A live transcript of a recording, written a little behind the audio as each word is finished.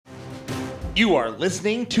You are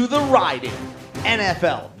listening to The Riding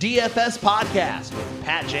NFL DFS Podcast with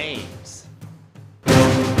Pat James.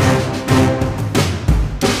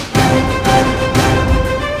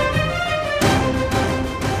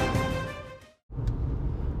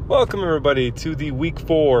 Welcome everybody to the Week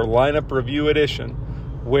 4 Lineup Review Edition,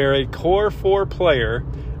 where a Core 4 player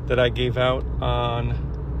that I gave out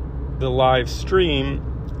on the live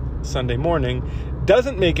stream Sunday morning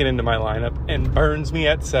doesn't make it into my lineup and burns me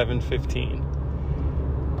at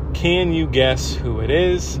 7:15. Can you guess who it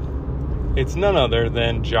is? It's none other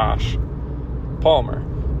than Josh Palmer.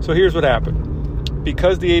 So here's what happened.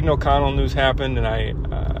 Because the Aiden O'Connell news happened, and I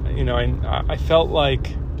felt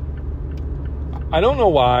like, I don't know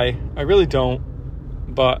why, I really don't,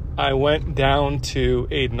 but I went down to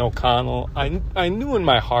Aiden O'Connell. I knew in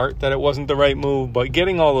my heart that it wasn't the right move, but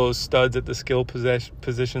getting all those studs at the skill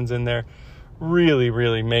positions in there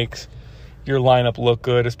really makes your lineup look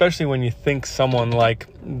good, especially when you think someone like,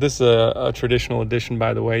 this is a traditional edition,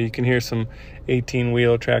 by the way. You can hear some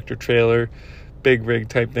 18-wheel tractor trailer, big rig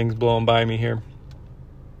type things blowing by me here.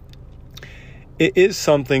 It is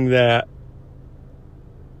something that,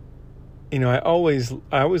 I always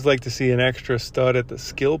like to see an extra stud at the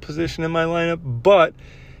skill position in my lineup, but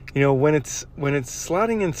when it's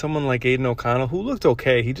slotting in someone like Aiden O'Connell, who looked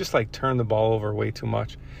okay, he just turned the ball over way too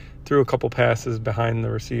much, threw a couple passes behind the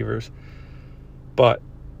receivers, but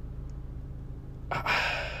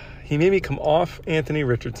he made me come off Anthony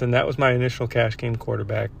Richardson. That was my initial cash game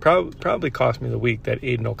quarterback. Probably cost me the week that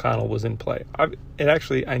Aiden O'Connell was in play. I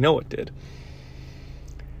know it did.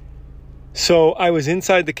 So I was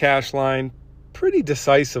inside the cash line pretty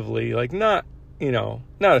decisively, not a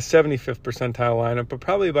 75th percentile lineup, but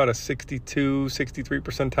probably about a 62, 63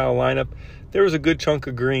 percentile lineup. There was a good chunk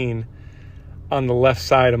of green on the left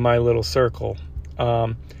side of my little circle.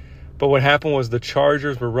 But what happened was the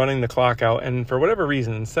Chargers were running the clock out, and for whatever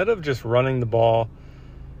reason, instead of just running the ball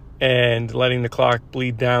and letting the clock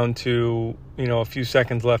bleed down to, a few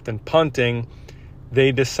seconds left and punting,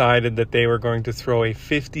 they decided that they were going to throw a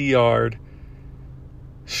 50-yard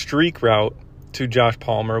streak route to Josh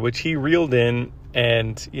Palmer, which he reeled in,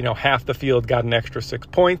 and, half the field got an extra 6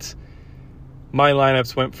 points. My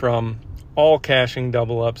lineups went from all cashing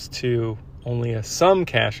double-ups to only some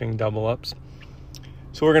cashing double-ups.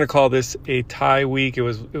 So we're going to call this a tie week. It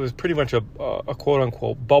was pretty much a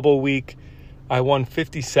quote-unquote bubble week. I won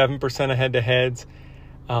 57% of head-to-heads.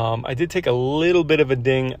 I did take a little bit of a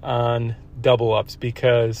ding on double-ups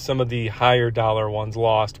because some of the higher dollar ones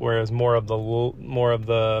lost, whereas more of the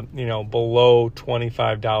below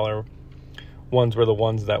 $25 ones were the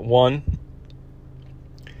ones that won.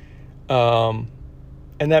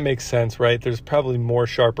 And that makes sense, right? There's probably more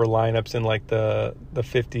sharper lineups in the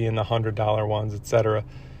 $50 and the $100 ones, etc.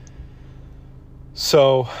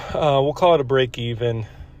 So we'll call it a break even.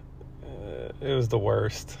 It was the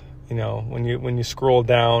worst. When you scroll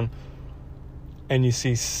down and you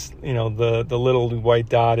see, the little white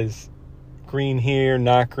dot is green here,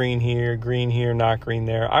 not green here, green here, not green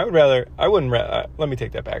there. Let me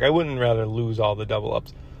take that back. I wouldn't rather lose all the double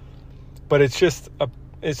ups, but it's just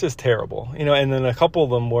terrible, and then a couple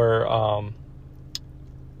of them were, I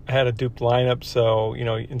had a duped lineup. So,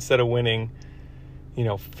 instead of winning,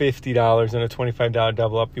 $50 in a $25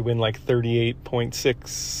 double up, you win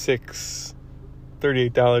 $38.66.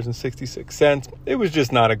 It was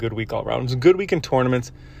just not a good week all around. It was a good week in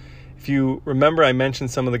tournaments. If you remember, I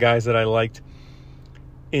mentioned some of the guys that I liked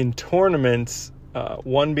in tournaments,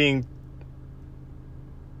 one being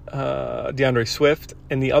DeAndre Swift,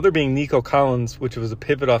 and the other being Nico Collins, which was a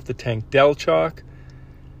pivot off the Tank Dell chalk.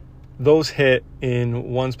 Those hit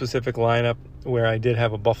in one specific lineup where I did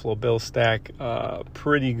have a Buffalo Bills stack.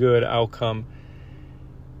 Pretty good outcome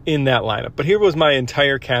in that lineup. But here was my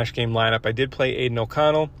entire cash game lineup. I did play Aiden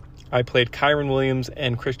O'Connell. I played Kyren Williams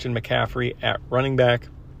and Christian McCaffrey at running back.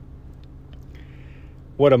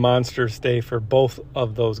 What a monstrous day for both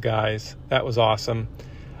of those guys. That was awesome.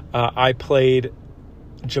 I played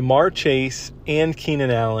Jamar Chase and Keenan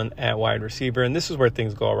Allen at wide receiver, and this is where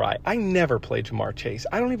things go awry. I never play Jamar Chase.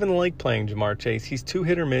 I don't even like playing Jamar Chase. He's too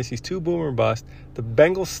hit or miss. He's too boom or bust. The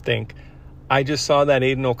Bengals stink. I just saw that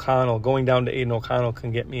Aiden O'Connell, going down to Aiden O'Connell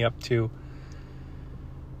can get me up to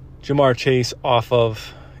Jamar Chase off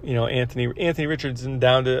of, Anthony Richardson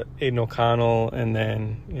down to Aiden O'Connell, and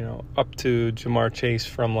then, up to Jamar Chase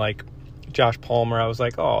from Josh Palmer. I was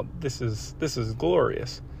like, oh, this is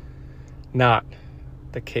glorious. Not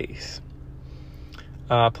the case.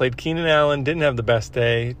 Played Keenan Allen, didn't have the best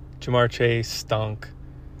day. Jamar Chase stunk.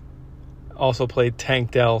 Also played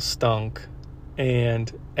Tank Dell, stunk.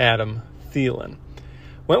 And Adam Thielen.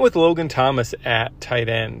 Went with Logan Thomas at tight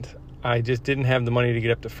end. I just didn't have the money to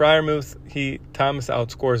get up to Freiermuth. Thomas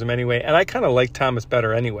outscores him anyway, and I kind of like Thomas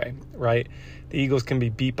better anyway, right? The Eagles can be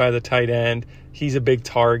beat by the tight end. He's a big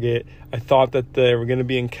target. I thought that they were going to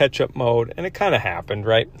be in catch-up mode, and it kind of happened,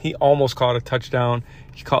 right? He almost caught a touchdown.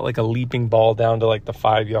 He caught like a leaping ball down to like the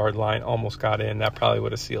 5-yard line, almost got in. That probably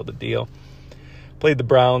would have sealed the deal. Played the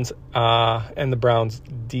Browns and the Browns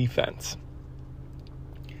defense.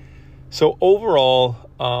 So overall,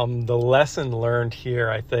 the lesson learned here,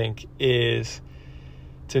 I think, is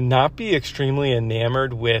to not be extremely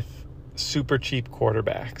enamored with super cheap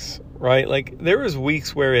quarterbacks, right? Like there was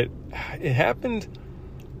weeks where it happened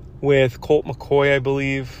with Colt McCoy, I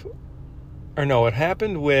believe. Or no, it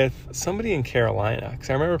happened with somebody in Carolina.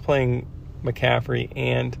 Because I remember playing McCaffrey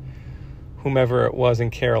and whomever it was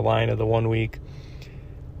in Carolina the one week.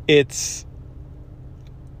 I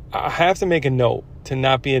have to make a note to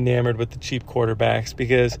not be enamored with the cheap quarterbacks,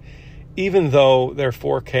 because even though they're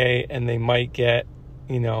 4K and they might get,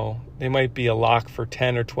 they might be a lock for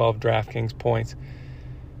 10 or 12 DraftKings points,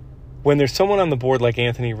 when there's someone on the board like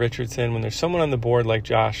Anthony Richardson, when there's someone on the board like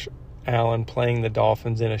Josh Allen playing the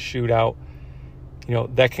Dolphins in a shootout,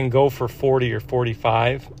 that can go for 40 or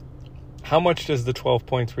 45, how much does the 12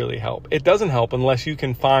 points really help? It doesn't help unless you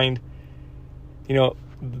can find,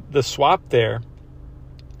 the swap there,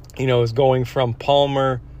 is going from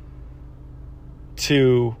Palmer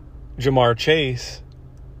to Jamar Chase.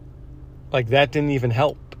 Like that didn't even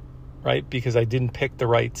help, right? Because I didn't pick the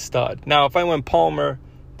right stud. Now, if I went Palmer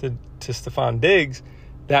to Stephon Diggs,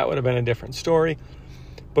 that would have been a different story.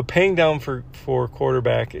 But paying down for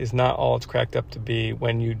quarterback is not all it's cracked up to be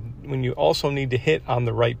when you also need to hit on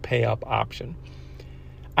the right pay up option.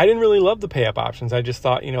 I didn't really love the pay up options. I just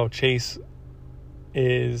thought, Chase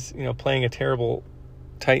is, playing a terrible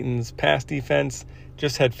Titans pass defense,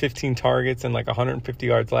 just had 15 targets and like 150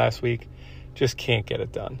 yards last week, just can't get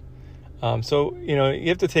it done. So, you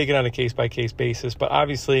have to take it on a case-by-case basis, but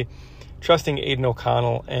obviously trusting Aiden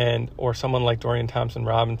O'Connell or someone like Dorian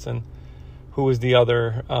Thompson-Robinson, who was the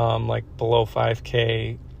other below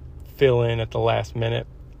 5K fill-in at the last minute,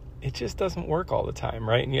 it just doesn't work all the time,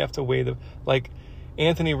 right? And you have to weigh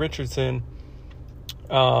Anthony Richardson,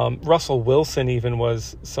 Russell Wilson even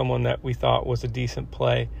was someone that we thought was a decent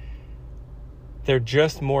play. They're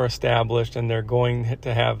just more established, and they're going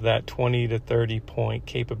to have that 20 to 30 point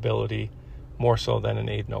capability more so than an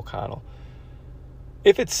Aiden O'Connell.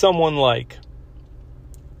 If it's someone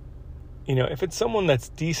if it's someone that's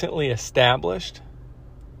decently established,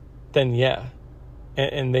 then yeah.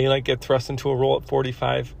 And they get thrust into a role at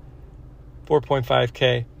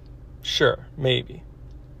 4.5K, sure, maybe.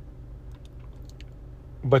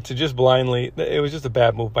 But to just blindly, it was just a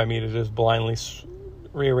bad move by me to just blindly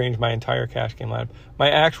rearrange my entire cash game lineup.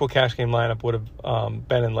 My actual cash game lineup would have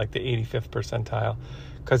been in the 85th percentile,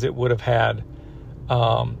 because it would have had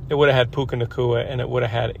Puka Nacua and it would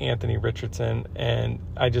have had Anthony Richardson, and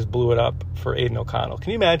I just blew it up for Aiden O'Connell.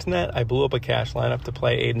 Can you imagine that? I blew up a cash lineup to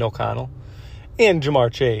play Aiden O'Connell and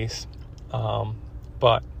Jamar Chase,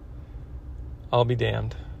 but I'll be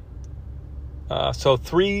damned. So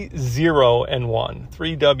 3-0-1,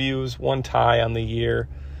 3 W's, 1 tie on the year.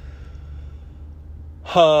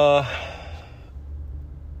 So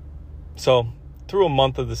through a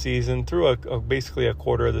month of the season, through basically a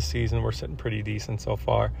quarter of the season, we're sitting pretty decent so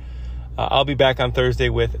far. I'll be back on Thursday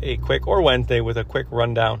or Wednesday with a quick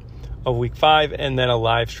rundown of Week 5, and then a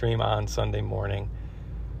live stream on Sunday morning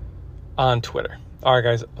on Twitter. All right,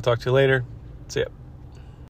 guys, I'll talk to you later. See ya.